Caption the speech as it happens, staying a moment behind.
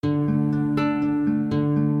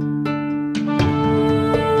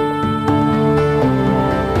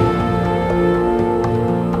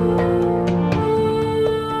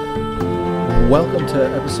Welcome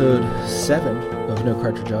to episode 7 of No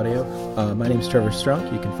Cartridge Audio. My name is Trevor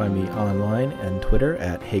Strunk. You can find me online and Twitter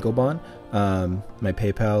at Hagelbon. My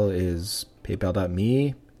PayPal is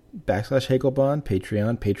paypal.me/Hagelbon,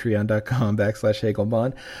 Patreon,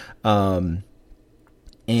 patreon.com/Hagelbon.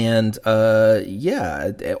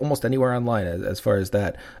 Almost anywhere online as far as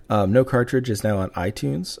that. No Cartridge is now on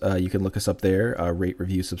iTunes. You can look us up there, rate,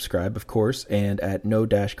 review, subscribe, of course, and at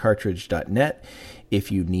no-cartridge.net if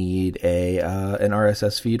you need an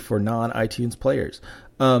RSS feed for non-iTunes players.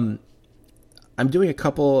 I'm doing a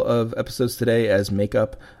couple of episodes today as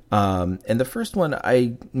makeup. And the first one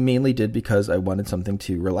I mainly did because I wanted something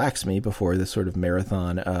to relax me before this sort of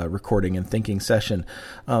marathon recording and thinking session.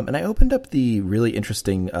 And I opened up the really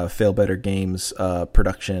interesting Fail Better Games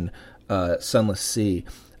production, Sunless Sea.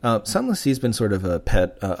 Sunless Sea has been sort of a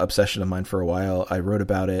pet obsession of mine for a while. I wrote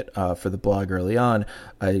about it for the blog early on.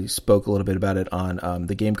 I spoke a little bit about it on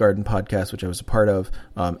the Game Garden podcast, which I was a part of,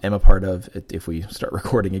 am a part of if we start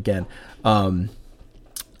recording again.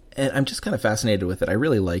 And I'm just kind of fascinated with it. I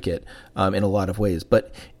really like it in a lot of ways,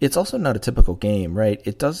 but it's also not a typical game, right?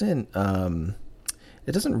 It doesn't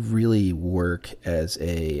really work as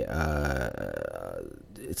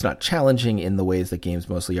it's not challenging in the ways that games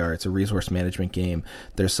mostly are. It's a resource management game.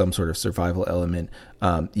 There's some sort of survival element.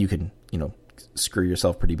 You can, screw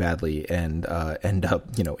yourself pretty badly and end up,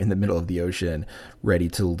 in the middle of the ocean, ready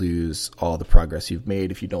to lose all the progress you've made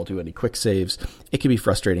if you don't do any quick saves. It can be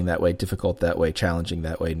frustrating that way, difficult that way, challenging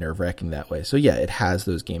that way, nerve-wracking that way. So yeah, it has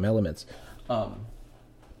those game elements.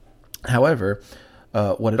 However,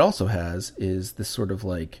 what it also has is this sort of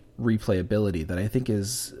like replayability that I think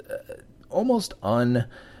is almost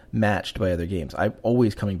unmatched by other games. I'm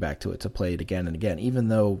always coming back to it to play it again and again, even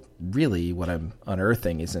though really what I'm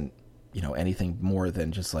unearthing isn't, anything more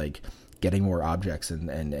than just like getting more objects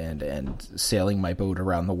and sailing my boat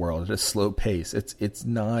around the world at a slow pace. It's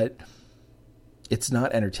not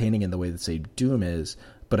entertaining in the way that, say, Doom is,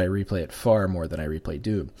 but I replay it far more than I replay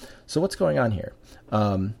Doom. So what's going on here?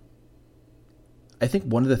 I think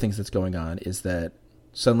one of the things that's going on is that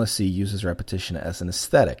Sunless Sea uses repetition as an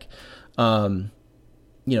aesthetic.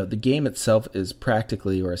 The game itself is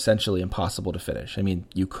practically or essentially impossible to finish. I mean,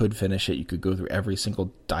 you could finish it. You could go through every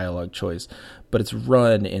single dialogue choice, but it's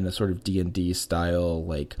run in a sort of D&D style,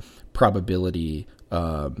 like probability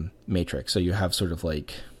matrix. So you have sort of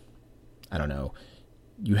like,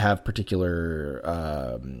 you have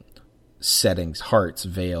particular settings, hearts,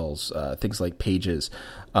 veils, things like pages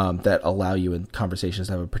that allow you in conversations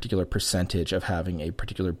to have a particular percentage of having a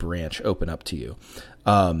particular branch open up to you.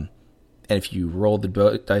 And if you roll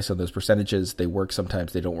the dice on those percentages, they work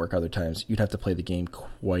sometimes, they don't work other times. You'd have to play the game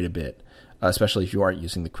quite a bit, especially if you aren't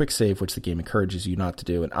using the quick save, which the game encourages you not to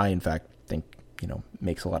do. And I, in fact, think,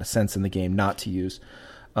 makes a lot of sense in the game not to use.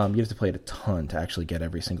 You have to play it a ton to actually get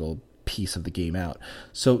every single piece of the game out.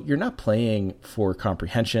 So you're not playing for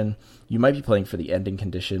comprehension. You might be playing for the ending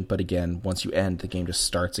condition, but again, once you end, the game just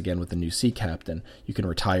starts again with a new sea captain. You can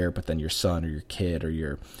retire, but then your son or your kid or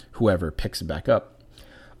your whoever picks it back up.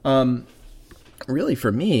 Really,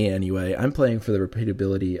 for me, anyway, I'm playing for the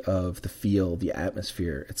repeatability of the feel, the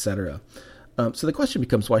atmosphere, etc. So the question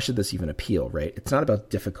becomes, why should this even appeal, right? It's not about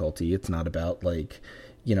difficulty. It's not about,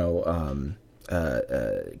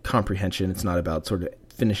 comprehension. It's not about sort of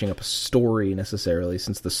finishing up a story necessarily,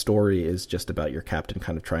 since the story is just about your captain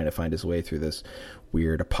kind of trying to find his way through this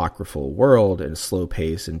weird apocryphal world in a slow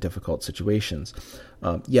pace and difficult situations.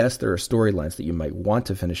 Yes, there are storylines that you might want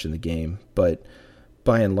to finish in the game, but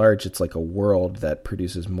by and large, it's like a world that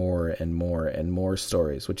produces more and more and more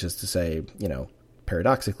stories, which is to say,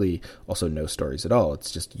 paradoxically, also no stories at all. It's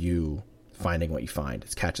just you finding what you find.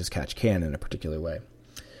 It's catch as catch can in a particular way.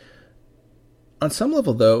 On some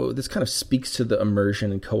level, though, this kind of speaks to the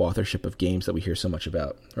immersion and co-authorship of games that we hear so much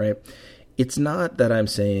about, right? It's not that I'm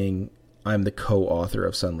saying I'm the co-author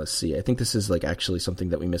of Sunless Sea. I think this is actually something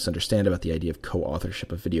that we misunderstand about the idea of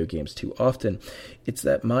co-authorship of video games too often. It's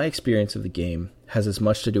that my experience of the game has as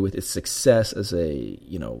much to do with its success as a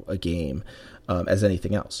game as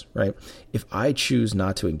anything else, right? If I choose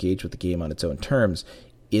not to engage with the game on its own terms,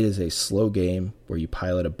 it is a slow game where you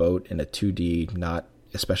pilot a boat in a 2D, not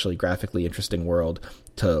especially graphically interesting world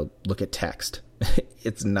to look at text.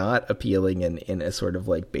 It's not appealing in a sort of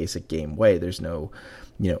basic game way. There's no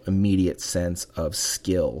immediate sense of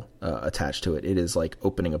skill attached to it. It is like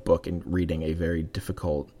opening a book and reading a very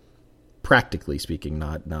difficult, practically speaking,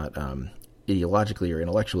 not ideologically or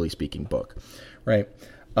intellectually speaking book, right?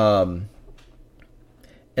 And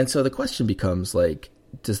so the question becomes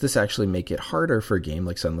does this actually make it harder for a game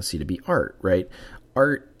like Sunless Sea to be art, right?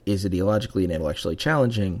 Art is ideologically and intellectually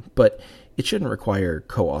challenging, but it shouldn't require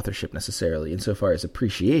co-authorship necessarily, insofar as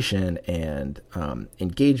appreciation and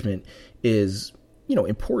engagement is,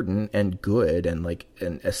 important and good, and like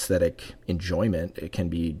an aesthetic enjoyment, it can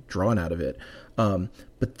be drawn out of it.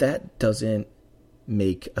 But that doesn't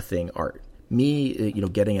make a thing art. Me,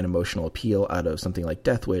 getting an emotional appeal out of something like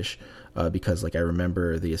Death Wish, because like I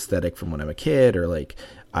remember the aesthetic from when I'm a kid, or like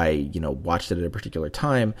I, watched it at a particular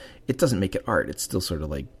time, it doesn't make it art. It's still sort of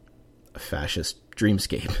like a fascist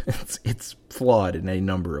dreamscape. It's flawed in a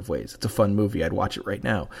number of ways. It's a fun movie. I'd watch it right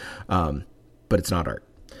now. But it's not art.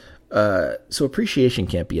 So appreciation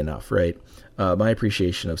can't be enough, right? My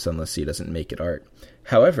appreciation of Sunless Sea doesn't make it art.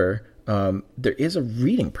 However, there is a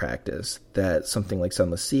reading practice that something like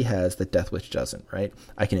Sunless Sea has that Death Wish doesn't, right?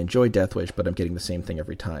 I can enjoy Death Wish, but I'm getting the same thing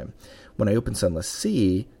every time. When I open Sunless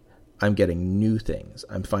Sea, I'm getting new things.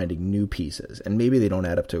 I'm finding new pieces. And maybe they don't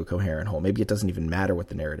add up to a coherent whole. Maybe it doesn't even matter what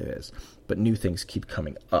the narrative is. But new things keep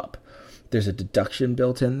coming up. There's a deduction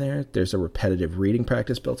built in there. There's a repetitive reading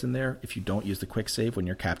practice built in there. If you don't use the quick save when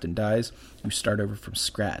your captain dies, you start over from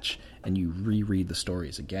scratch and you reread the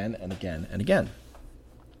stories again and again and again.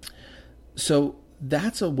 So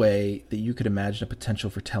that's a way that you could imagine a potential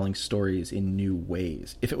for telling stories in new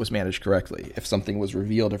ways, if it was managed correctly, if something was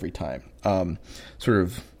revealed every time. Sort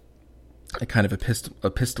of a kind of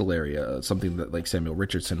epistolaria, something that like Samuel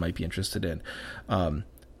Richardson might be interested in,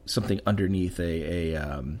 something underneath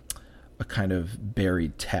a kind of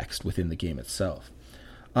buried text within the game itself.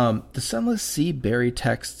 The Sunless Sea buried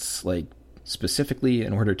texts, like specifically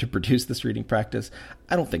in order to produce this reading practice,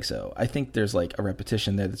 I don't think so. I think there's like a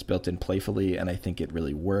repetition there that's built in playfully, and I think it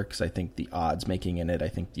really works. I think the odds making in it, I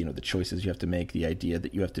think, the choices you have to make, the idea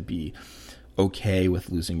that you have to be okay with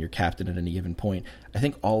losing your captain at any given point, I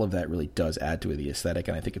think all of that really does add to the aesthetic,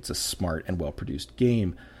 and I think it's a smart and well-produced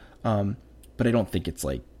game. But I don't think it's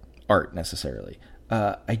like art necessarily.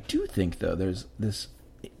 I do think, though, there's this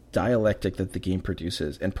dialectic that the game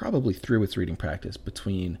produces, and probably through its reading practice,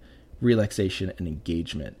 between relaxation and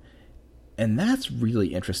engagement. And that's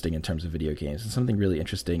really interesting in terms of video games, and something really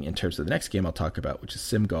interesting in terms of the next game I'll talk about, which is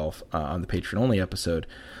Sim Golf, on the Patreon-only episode,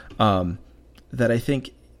 that I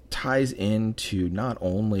think ties into not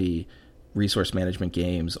only resource management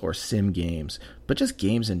games or sim games, but just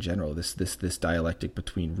games in general, this dialectic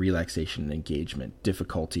between relaxation and engagement,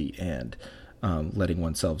 difficulty and letting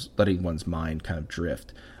one's mind kind of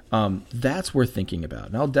drift. That's worth thinking about.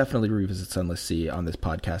 And I'll definitely revisit Sunless Sea on this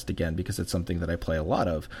podcast again, because it's something that I play a lot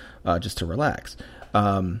of just to relax.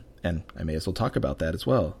 And I may as well talk about that as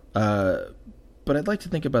well. But I'd like to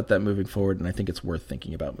think about that moving forward, and I think it's worth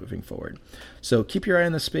thinking about moving forward. So keep your eye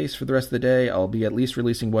on this space for the rest of the day. I'll be at least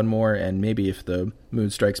releasing one more, and maybe if the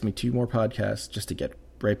mood strikes me, 2 more podcasts, just to get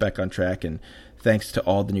right back on track. And thanks to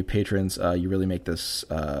all the new patrons. You really make this,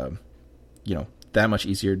 that much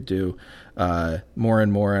easier to do more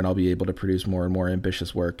and more, and I'll be able to produce more and more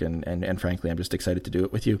ambitious work, and frankly, I'm just excited to do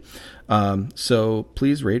it with you. So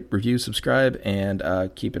please rate, review, subscribe, and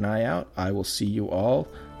keep an eye out. I will see you all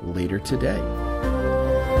later today.